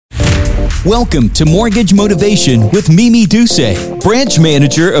Welcome to Mortgage Motivation with Mimi Duce, branch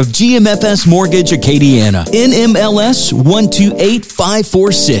manager of GMFS Mortgage Acadiana, NMLS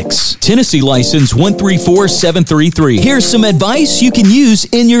 128546, Tennessee license 134733. Here's some advice you can use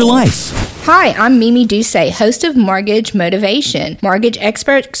in your life. Hi, I'm Mimi Duce, host of Mortgage Motivation, mortgage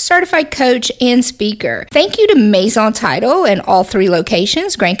expert, certified coach, and speaker. Thank you to Maison Title and all three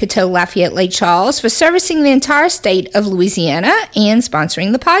locations, Grand Coteau, Lafayette, Lake Charles, for servicing the entire state of Louisiana and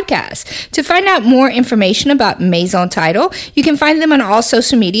sponsoring the podcast. To find out more information about Maison Title, you can find them on all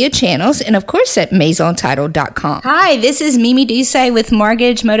social media channels and, of course, at maisontitle.com. Hi, this is Mimi Duce with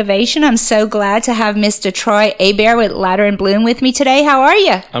Mortgage Motivation. I'm so glad to have Mr. Troy Hebert with Ladder & Blum with me today. How are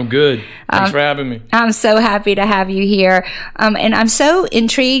you? I'm good. Thanks for having me. I'm so happy to have you here. And I'm so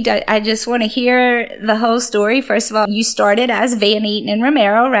intrigued. I just want to hear the whole story. First of all, you started as Van Eaton and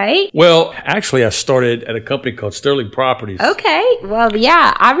Romero, right? Well, actually, I started at a company called Sterling Properties. Okay. Well,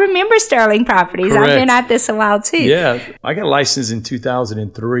 yeah, I remember Sterling Properties. Correct. I've been at this a while, too. Yeah. I got licensed in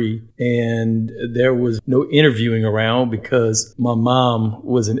 2003, and there was no interviewing around because my mom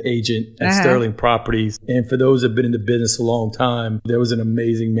was an agent at Sterling Properties. And for those that have been in the business a long time, there was an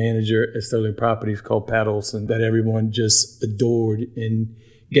amazing manager at Sterling Properties called Pat Olson that everyone just adored and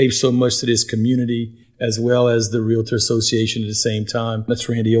gave so much to this community, as well as the Realtor Association at the same time. That's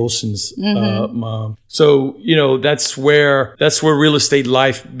Randy Olson's mom. So, you know, that's where real estate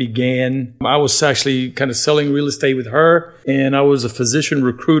life began. I was actually kind of selling real estate with her, and I was a physician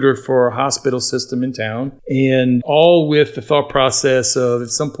recruiter for a hospital system in town, and all with the thought process of at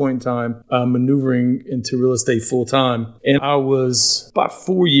some point in time maneuvering into real estate full time. And I was about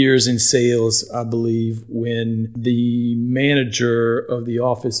 4 years in sales, I believe, when the manager of the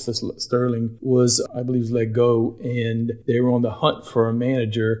office for Sterling was, I believe, let go, and they were on the hunt for a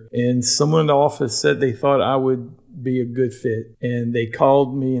manager. And someone in the office said they thought I would be a good fit, and they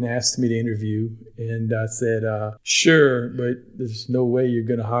called me and asked me to interview, and I said, sure, but there's no way you're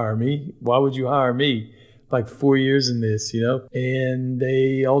going to hire me. Why would you hire me? Like 4 years in this, you know? And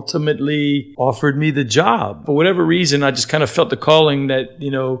they ultimately offered me the job. For whatever reason, I just kind of felt the calling that,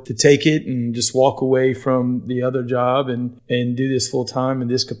 you know, to take it and just walk away from the other job and do this full time in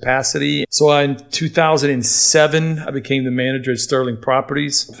this capacity. So in 2007, I became the manager at Sterling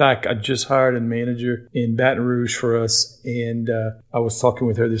Properties. In fact, I just hired a manager in Baton Rouge for us. And I was talking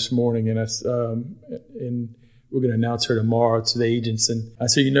with her this morning, and we're going to announce her tomorrow to the agents. And I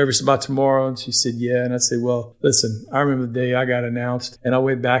said, you nervous about tomorrow? And she said, yeah. And I said, well, listen, I remember the day I got announced, and I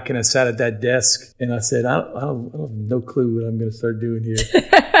went back and I sat at that desk, and I said, I have no clue what I'm going to start doing here.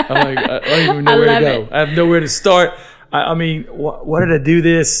 I'm like, I don't even know where to go. I have nowhere to start. I mean, why did I do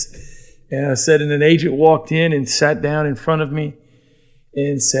this? And I said, and an agent walked in and sat down in front of me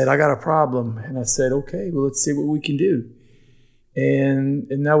and said, I got a problem. And I said, okay, well, let's see what we can do.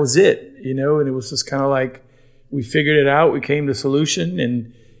 And that was it, you know, and it was just kind of like, we figured it out. We came to a solution,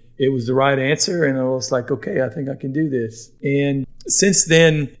 and it was the right answer. And I was like, okay, I think I can do this. And since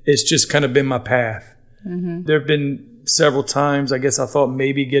then, it's just kind of been my path. Mm-hmm. There have been several times, I guess I thought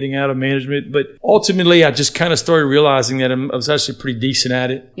maybe getting out of management, but ultimately I just kind of started realizing that I was actually pretty decent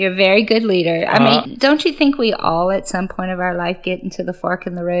at it. You're a very good leader. I mean, don't you think we all at some point of our life get into the fork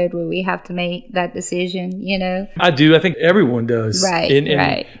in the road where we have to make that decision, you know? I do. I think everyone does. Right,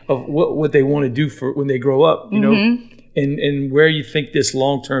 right. Of what they want to do for when they grow up, you know, and where you think this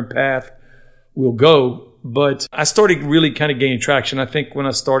long-term path will go. But I started really kind of gaining traction. I think when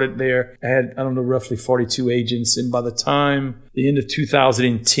I started there, I had, roughly 42 agents. And by the end of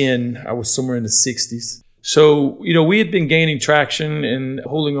 2010, I was somewhere in the 60s. So, you know, we had been gaining traction and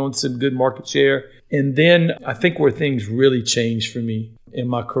holding on to some good market share. And then I think where things really changed for me in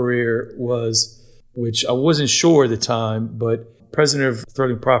my career was, which I wasn't sure at the time, but president of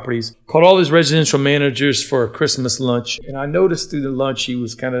Sterling Properties called all his residential managers for a Christmas lunch. And I noticed through the lunch he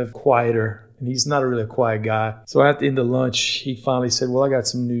was kind of quieter. And he's not really a quiet guy. So at the end of lunch, he finally said, well, I got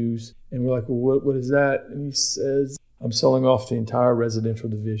some news. And we're like, well, what is that? And he says, I'm selling off the entire residential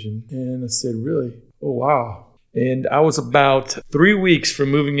division. And I said, really? Oh, wow. And I was about 3 weeks from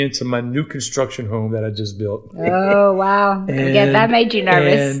moving into my new construction home that I just built. Oh, wow. Yeah, that made you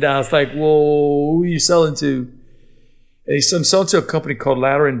nervous. And I was like, well, who are you selling to? And he said, I'm selling to a company called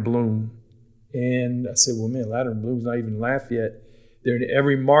Ladder & Blum. And I said, well, man, Ladder & Blum's not even in Lafayette. They're in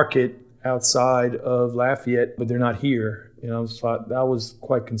every market outside of Lafayette, but they're not here. You know, I thought that was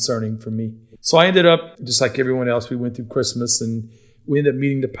quite concerning for me. So I ended up, just like everyone else, we went through Christmas, and we ended up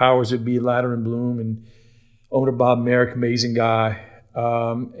meeting the powers that be, Ladder & Blum, and owner Bob Merrick, amazing guy.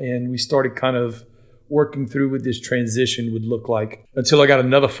 And we started kind of working through what this transition would look like until I got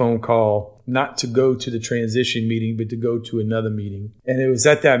another phone call, not to go to the transition meeting, but to go to another meeting. And it was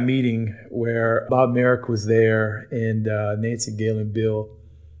at that meeting where Bob Merrick was there and Nancy, Gail, and Bill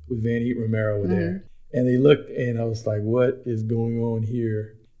with Van Eat Romero were there. And they looked and I was like, what is going on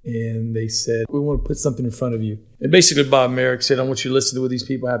here? And they said, we want to put something in front of you. And basically Bob Merrick said, I want you to listen to what these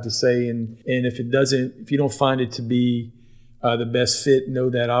people have to say. And if you don't find it to be the best fit, know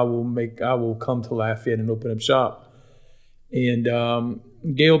that I will come to Lafayette and open up shop. And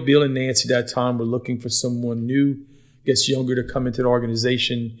Gail, Bill, and Nancy at that time were looking for someone new, I guess younger, to come into the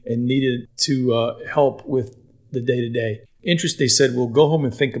organization and needed to help with the day-to-day. They said, well, go home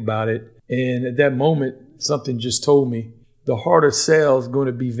and think about it. And at that moment, something just told me, the harder sell is going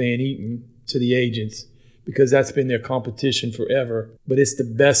to be Van Eaton to the agents because that's been their competition forever. But it's the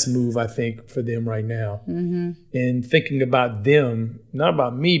best move, I think, for them right now. Mm-hmm. And thinking about them, not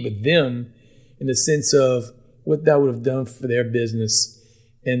about me, but them in the sense of what that would have done for their business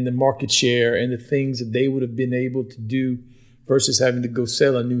and the market share and the things that they would have been able to do versus having to go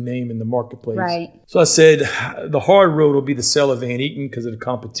sell a new name in the marketplace. Right. So I said, the hard road will be the sale of Van Eaton because of the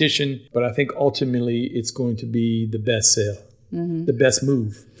competition, but I think ultimately it's going to be the best sale, the best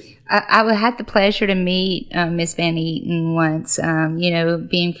move. I had the pleasure to meet Miss Van Eaton once,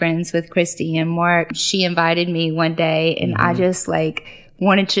 being friends with Christy and Mark. She invited me one day and I just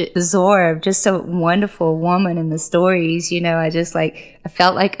wanted to absorb just a wonderful woman and the stories, I just I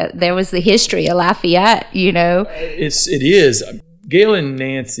felt like there was the history of Lafayette, It is. Gail and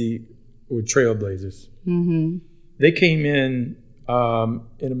Nancy were trailblazers. Mm-hmm. They came in,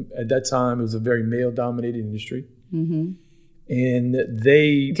 at that time, it was a very male-dominated industry. Mm-hmm.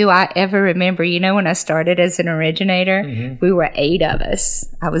 And do I ever remember, when I started as an originator, we were 8 of us.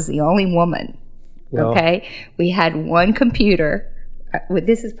 I was the only woman. Well, okay. We had one computer.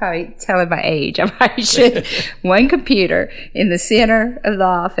 This is probably telling my age. I probably should. One computer in the center of the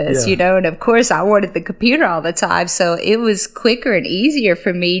office, and of course I wanted the computer all the time. So it was quicker and easier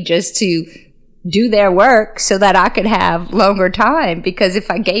for me just to do their work so that I could have longer time, because if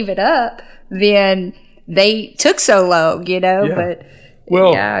I gave it up, then they took so long, but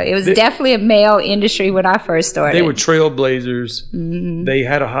it was definitely a male industry when I first started. They were trailblazers. Mm-hmm. They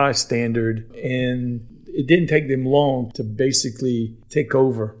had a high standard, and it didn't take them long to basically take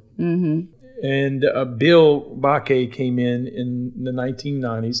over. Mm-hmm. And Bill Bakke came in the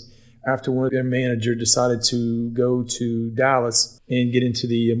 1990s after one of their managers decided to go to Dallas and get into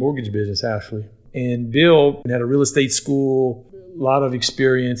the mortgage business, actually. And Bill had a real estate school, a lot of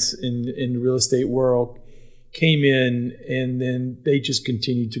experience in the real estate world, came in, and then they just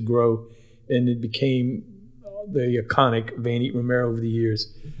continued to grow. And it became the iconic Van Eat Romero over the years.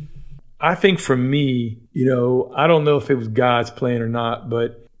 I think for me, I don't know if it was God's plan or not,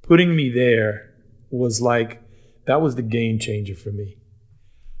 but putting me there was that was the game changer for me.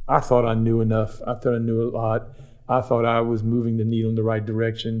 I thought I knew enough. I thought I knew a lot. I thought I was moving the needle in the right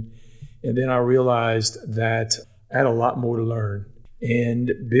direction. And then I realized that I had a lot more to learn.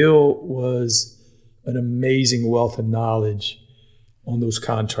 And Bill was an amazing wealth of knowledge on those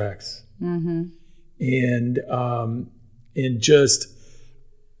contracts. Mm-hmm. And just,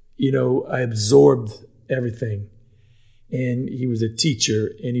 I absorbed everything. And he was a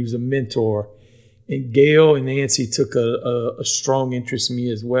teacher and he was a mentor. And Gail and Nancy took a strong interest in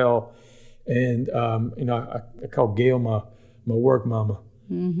me as well. And, I call Gail my work mama.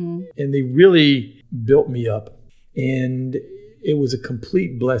 Mm-hmm. And they really built me up. And it was a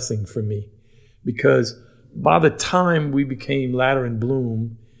complete blessing for me because by the time we became Ladder and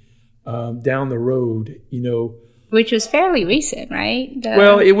Blum down the road, which was fairly recent, right?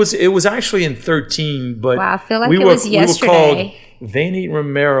 Well, it was actually in 2013, but wow, I feel like it was yesterday. We were called Van Eat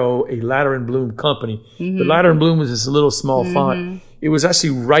Romero, a Ladder and Blum company. Mm-hmm. The Ladder and Blum was this little small font. It was actually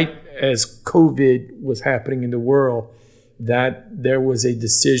right as COVID was happening in the world that there was a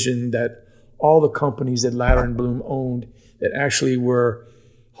decision that all the companies that Ladder and Blum owned that actually were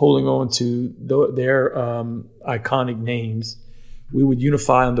holding on to their iconic names, we would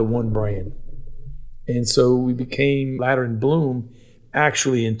unify under one brand. And so we became Ladder and Blum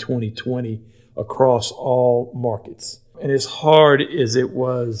actually in 2020 across all markets. And as hard as it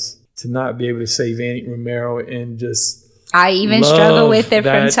was to not be able to say Van Eat Romero and just I even struggle with it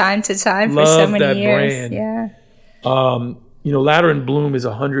from time to time for so many years. Brand. Yeah. Ladder and Blum is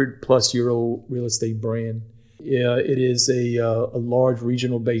a 100-plus-year-old real estate brand. Yeah, it is a large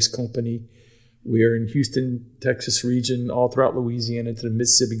regional-based company. We're in Houston, Texas region, all throughout Louisiana to the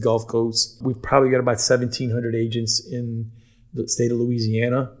Mississippi Gulf Coast. We've probably got about 1,700 agents in the state of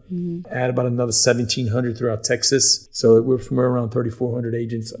Louisiana. Mm-hmm. Add about another 1,700 throughout Texas. So we're somewhere around 3,400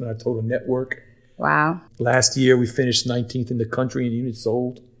 agents on our total network. Wow. Last year, we finished 19th in the country in units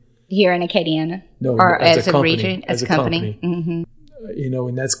sold. Here in Acadiana? No, or as a company, region? As a company. Mm-hmm.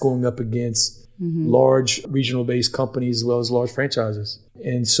 And that's going up against large regional-based companies as well as large franchises.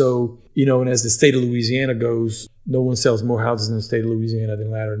 And so, and as the state of Louisiana goes, no one sells more houses in the state of Louisiana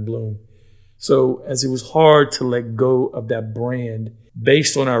than Latter and Blum. So as it was hard to let go of that brand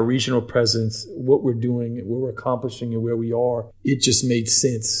based on our regional presence, what we're doing, what we're accomplishing, and where we are, it just made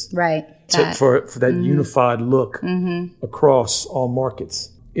sense. Right. For that unified look across all markets.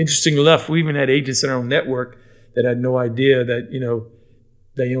 Interestingly enough, we even had agents in our own network that had no idea that,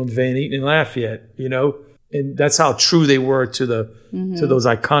 they owned Van Eaton and Lafayette, and that's how true they were to to those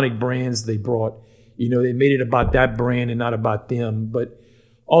iconic brands they brought. They made it about that brand and not about them. But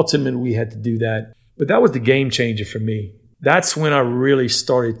ultimately, we had to do that. But that was the game changer for me. That's when I really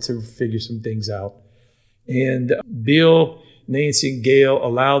started to figure some things out. And Bill, Nancy, and Gail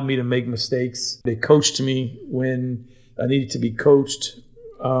allowed me to make mistakes. They coached me when I needed to be coached.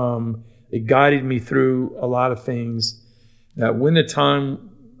 They guided me through a lot of things that when the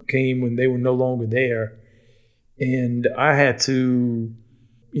time came when they were no longer there and I had to,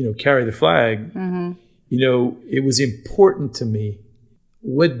 carry the flag, it was important to me.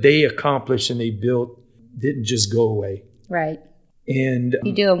 What they accomplished and they built didn't just go away. Right. And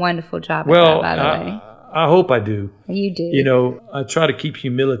you do a wonderful job at that, by the way. I hope I do. You do. I try to keep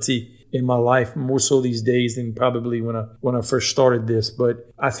humility in my life more so these days than probably when I first started this. But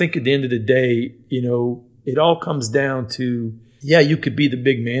I think at the end of the day, it all comes down to, you could be the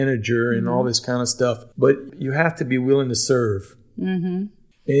big manager and all this kind of stuff, but you have to be willing to serve. Mm-hmm.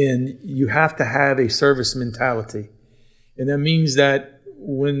 And you have to have a service mentality. And that means that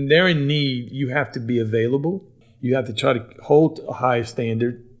when they're in need, you have to be available. You have to try to hold a high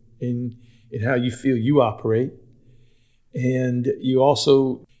standard in how you feel you operate. And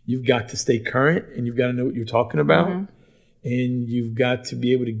you've got to stay current and you've got to know what you're talking about. Mm-hmm. And you've got to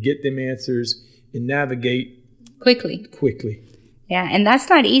be able to get them answers and navigate quickly. Yeah, and that's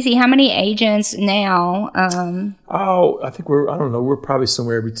not easy. How many agents now? I think we're probably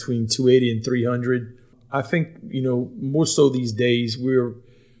somewhere between 280 and 300. I think, more so these days, we're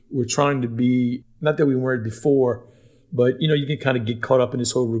trying to be, not that we weren't before, but, you can kind of get caught up in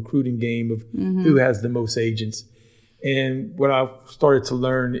this whole recruiting game of who has the most agents. And what I've started to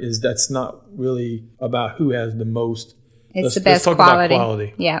learn is that's not really about who has the most. It's the best quality. Let's talk about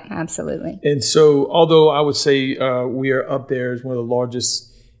quality. Yeah, absolutely. And so, although I would say we are up there as one of the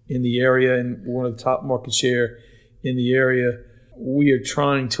largest in the area and one of the top market share in the area, we are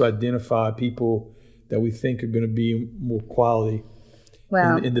trying to identify people that we think are going to be more quality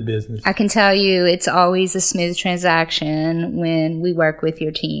in the business. I can tell you it's always a smooth transaction when we work with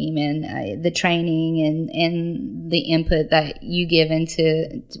your team and the training and the input that you give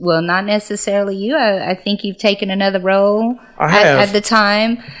into, well, not necessarily you. I think you've taken another role at the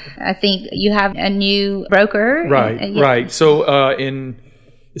time. I think you have a new broker. Right, right. So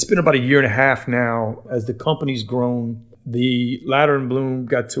it's been about a year and a half now as the company's grown. The Latter and Blum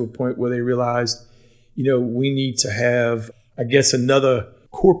got to a point where they realized, we need to have, I guess, another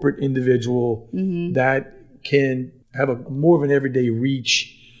corporate individual that can have more of an everyday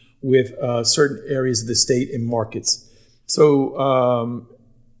reach with certain areas of the state and markets. So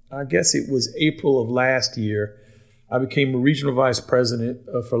I guess it was April of last year, I became a regional vice president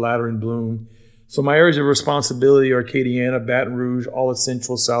for Latter and Blum. So my areas of responsibility are Acadiana, Baton Rouge, all of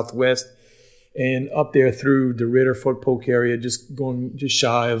Central, Southwest, and up there through the Ritter, Fort Polk area, just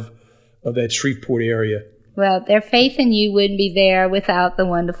shy of that Shreveport area. Well, their faith in you wouldn't be there without the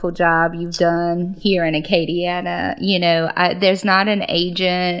wonderful job you've done here in Acadiana. There's not an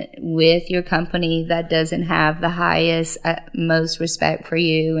agent with your company that doesn't have the highest, most respect for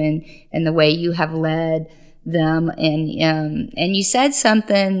you and the way you have led them. And you said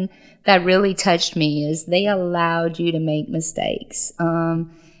something that really touched me is they allowed you to make mistakes. And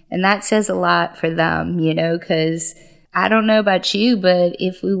that says a lot for them, because I don't know about you, but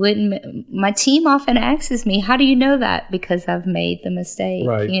if we wouldn't, my team often asks me, how do you know that? Because I've made the mistake,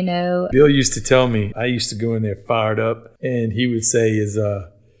 right. Bill used to tell me, I used to go in there fired up, and he would say, is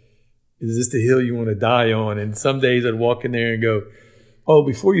this the hill you want to die on? And some days I'd walk in there and go, oh,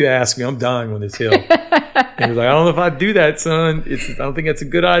 before you ask me, I'm dying on this hill. And he was like, I don't know if I'd do that, son. I don't think that's a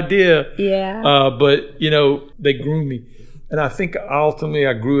good idea. Yeah. But, they groomed me. And I think ultimately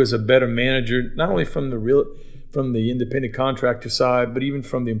I grew as a better manager, not only from the independent contractor side, but even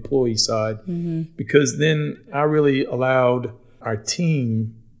from the employee side, because then I really allowed our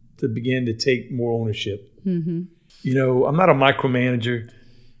team to begin to take more ownership. I'm not a micromanager.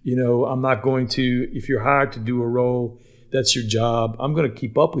 I'm not going to, if you're hired to do a role, that's your job. I'm going to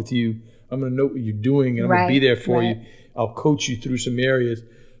keep up with you. I'm going to know what you're doing, and I'm going to be there for you. I'll coach you through some areas.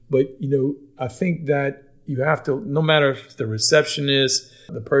 But, I think that you have to, no matter if it's the receptionist,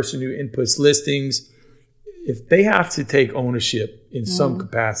 the person who inputs listings, if they have to take ownership in some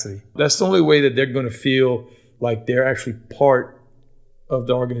capacity, that's the only way that they're going to feel like they're actually part of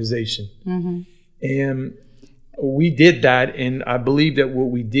the organization. And we did that. And I believe that what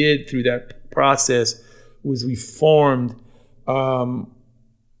we did through that process was we formed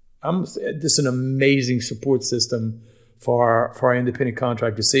just an amazing support system for our independent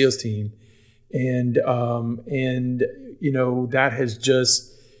contractor sales team. And that has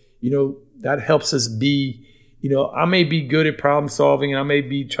just, that helps us be, I may be good at problem solving and I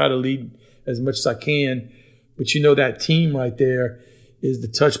may try to lead as much as I can, but that team right there is the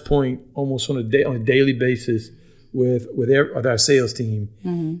touch point almost on a daily basis with our sales team.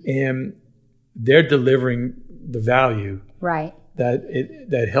 And they're delivering the value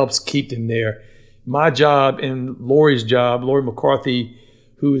that helps keep them there. My job and Lori's job, Lori McCarthy,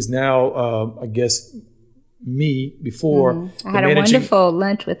 who is now, I guess, me before. I had a wonderful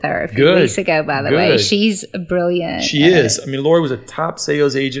lunch with her a few weeks ago, by the way. She's brilliant. She is. I mean, Lori was a top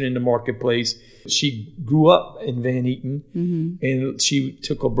sales agent in the marketplace. She grew up in Van Eaton, and she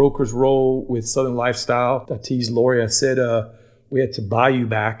took a broker's role with Southern Lifestyle. I teased Lori. I said, we had to buy you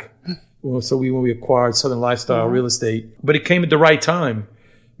back. When we acquired Southern Lifestyle Real Estate. But it came at the right time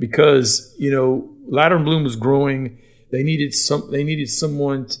because, Ladder and Blum was growing. They needed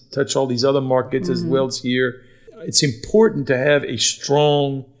someone to touch all these other markets as well as here. It's important to have a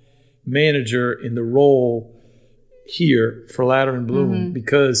strong manager in the role here for Ladder and Blum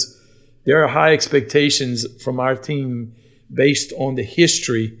because there are high expectations from our team based on the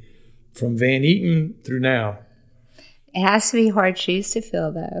history from Van Eaton through now. It has to be hard shoes to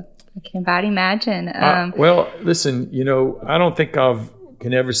fill, though. I can about imagine. Well, listen, I don't think I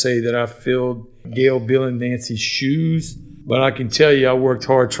can ever say that I filled Gail, Bill, and Nancy's shoes, but I can tell you I worked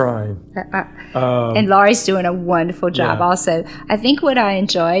hard trying. And Laurie's doing a wonderful job also. I think what I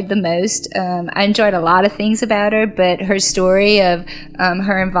enjoyed the most, I enjoyed a lot of things about her, but her story of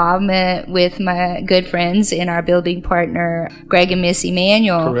her involvement with my good friends and our building partner, Greg and Miss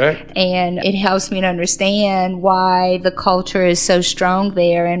Emanuel. Correct. And it helps me to understand why the culture is so strong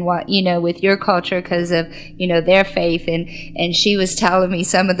there and what, with your culture because of, their faith. And she was telling me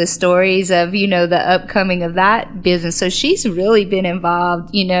some of the stories of, the upcoming of that business. So she's really been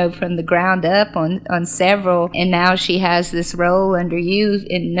involved, from the ground up on several, and now she has this role under you,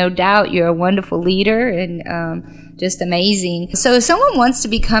 and no doubt you're a wonderful leader and just amazing. So if someone wants to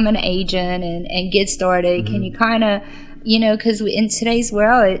become an agent and get started, can you kind of, because in today's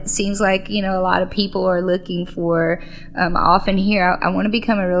world, it seems like, a lot of people are looking for, I often hear, I want to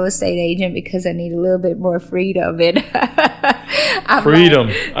become a real estate agent because I need a little bit more freedom. And freedom.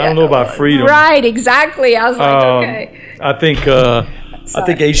 I don't know about freedom. Right, exactly. I was like, okay. I think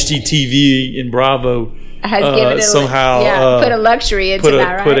HGTV and Bravo has given it somehow put a luxury into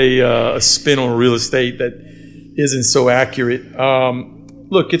that, right? Put a spin on real estate that isn't so accurate.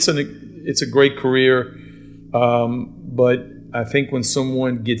 Look, it's a great career. But I think when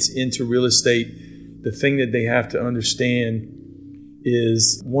someone gets into real estate, the thing that they have to understand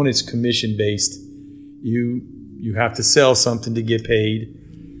is, one, it's commission based. You have to sell something to get paid.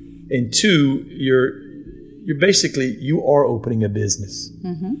 And two, you are opening a business.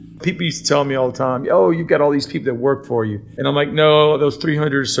 People used to tell me all the time, you've got all these people that work for you. And I'm like, no, those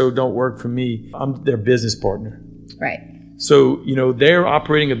 300 or so don't work for me. I'm their business partner. Right. So, they're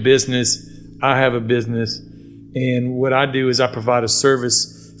operating a business. I have a business. And what I do is I provide a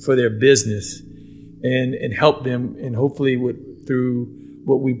service for their business and help them. And hopefully through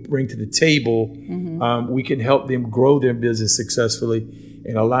what we bring to the table, we can help them grow their business successfully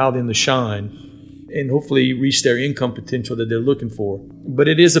and allow them to shine and hopefully reach their income potential that they're looking for. But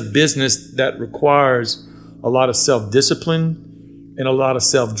it is a business that requires a lot of self-discipline and a lot of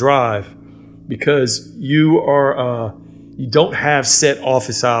self-drive because you don't have set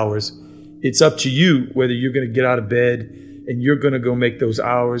office hours. It's up to you whether you're going to get out of bed and you're going to go make those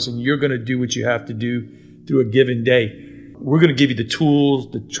hours and you're going to do what you have to do through a given day. We're going to give you the tools,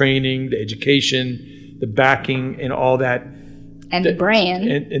 the training, the education, the backing, and all that. And the brand.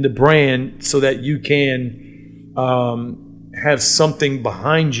 And the brand so that you can have something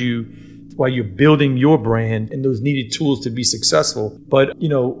behind you while you're building your brand and those needed tools to be successful. But,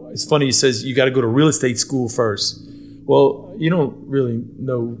 it's funny, it says you got to go to real estate school first. Well, you don't really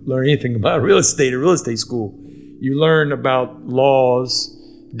learn anything about real estate at real estate school. You learn about laws,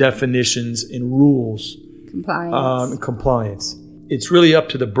 definitions, and rules. Compliance. It's really up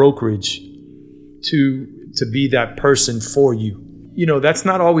to the brokerage to be that person for you. that's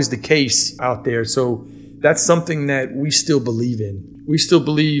not always the case out there. So that's something that we still believe in. We still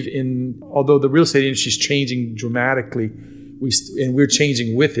believe in, although the real estate industry is changing dramatically, and we're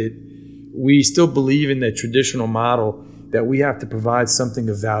changing with it, we still believe in that traditional model that we have to provide something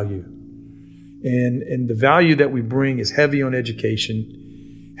of value. And the value that we bring is heavy on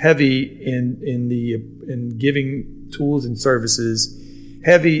education, heavy in giving tools and services,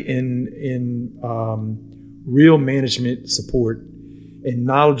 heavy in real management support and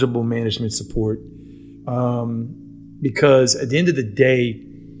knowledgeable management support. Because at the end of the day,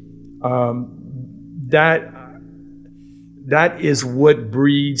 that is what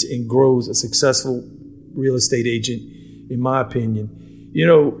breeds and grows a successful real estate agent, in my opinion.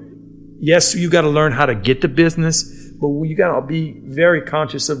 Yes, you got to learn how to get the business, but you got to be very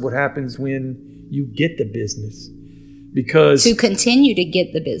conscious of what happens when you get the business. Because to continue to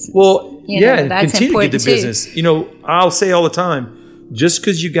get the business. Well, that's continue to get the important business. I'll say all the time, just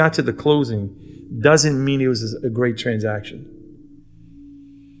because you got to the closing doesn't mean it was a great transaction.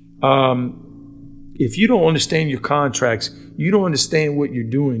 If you don't understand your contracts, you don't understand what you're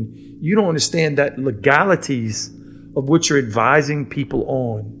doing, you don't understand that legalities of what you're advising people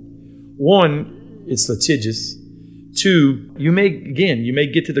on. One, it's litigious. Two, you may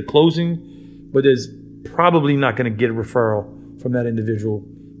get to the closing, but there's probably not going to get a referral from that individual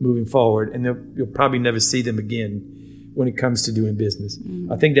moving forward, and you'll probably never see them again when it comes to doing business.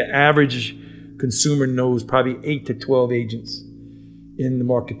 I think the average consumer knows probably 8 to 12 agents in the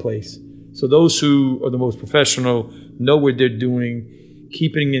marketplace. So those who are the most professional, know what they're doing,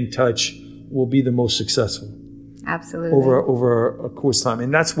 keeping in touch, will be the most successful. Absolutely. Over a course of time.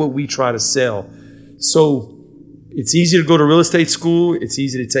 And that's what we try to sell. So it's easy to go to real estate school. It's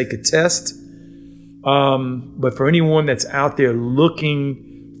easy to take a test. But for anyone that's out there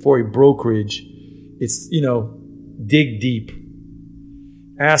looking for a brokerage, it's, dig deep.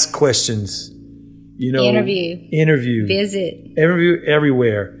 Ask questions. Interview. Visit. Interview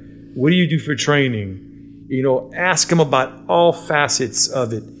everywhere. What do you do for training? Ask them about all facets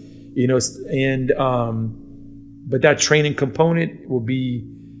of it. But that training component will be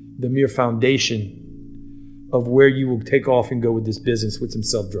the mere foundation of where you will take off and go with this business with some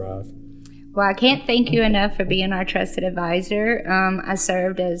self-drive. Well, I can't thank you enough for being our trusted advisor. I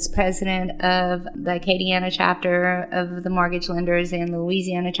served as president of the Acadiana chapter of the Mortgage Lenders and the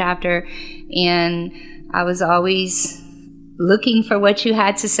Louisiana chapter, and I was always looking for what you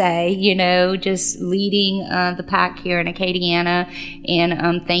had to say, just leading the pack here in Acadiana.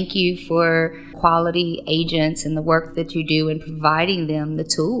 And thank you for quality agents and the work that you do and providing them the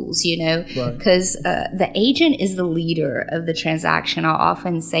tools, because the agent is the leader of the transaction. I'll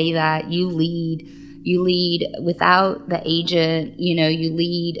often say that you lead without the agent, you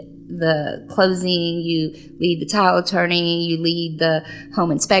lead the closing, you lead the title attorney, you lead the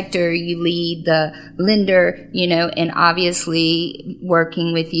home inspector, you lead the lender, and obviously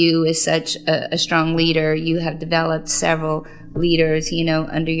working with you is such a strong leader. You have developed several leaders,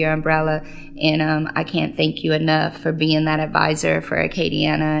 under your umbrella. And I can't thank you enough for being that advisor for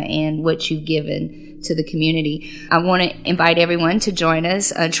Acadiana and what you've given to the community. I want to invite everyone to join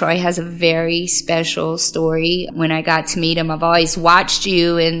us. Troy has a very special story. When I got to meet him, I've always watched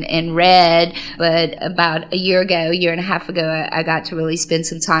you and read, but about a year and a half ago, I got to really spend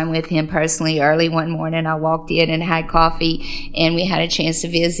some time with him personally. Early one morning, I walked in and had coffee, and we had a chance to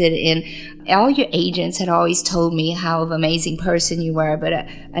visit. And all your agents had always told me how of an amazing person you were, but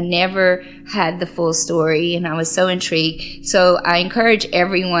I never had the full story, and I was so intrigued. So I encourage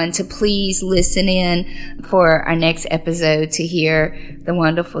everyone to please listen in for our next episode to hear the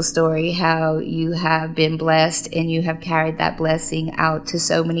wonderful story, how you have been blessed and you have carried that blessing out to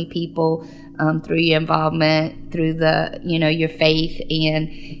so many people through your involvement, through your faith,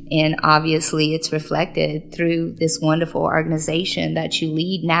 and obviously it's reflected through this wonderful organization that you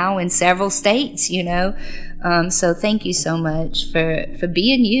lead now in several states, So thank you so much for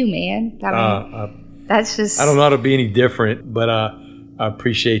being you, man. That's just... I don't know how to be any different, but I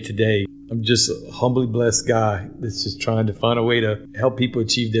appreciate today. I'm just a humbly blessed guy that's just trying to find a way to help people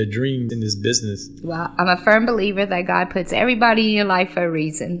achieve their dreams in this business. Well, I'm a firm believer that God puts everybody in your life for a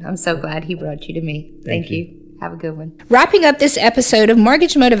reason. I'm so glad he brought you to me. Thank you. Have a good one. Wrapping up this episode of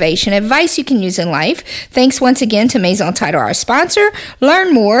Mortgage Motivation, advice you can use in life. Thanks once again to Maison Title, our sponsor.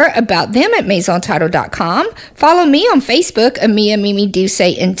 Learn more about them at maisontitle.com. Follow me on Facebook, Amia Mimi Duce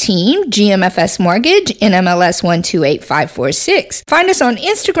and team, GMFS Mortgage, NMLS 128546. Find us on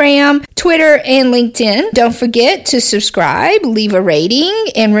Instagram, Twitter, and LinkedIn. Don't forget to subscribe, leave a rating,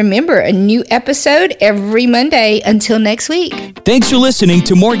 and remember, a new episode every Monday. Until next week. Thanks for listening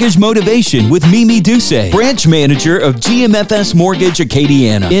to Mortgage Motivation with Mimi Duce, branch manager of GMFS Mortgage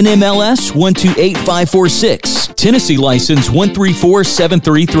Acadiana. NMLS 128546. Tennessee license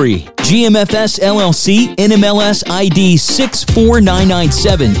 134733. GMFS LLC, NMLS ID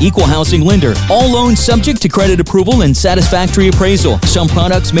 64997. Equal housing lender. All loans subject to credit approval and satisfactory appraisal. Some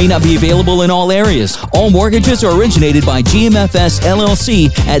products may not be available in all areas. All mortgages are originated by GMFS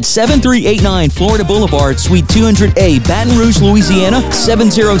LLC at 7389 Florida Boulevard, Suite 200A, Baton Rouge, Louisiana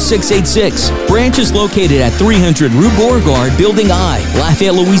 70686. Branch is located at 300 Rue Beauregard, Building I,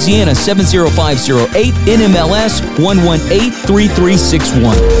 Lafayette, Louisiana 70508. NMLS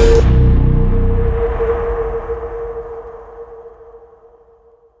 1183361.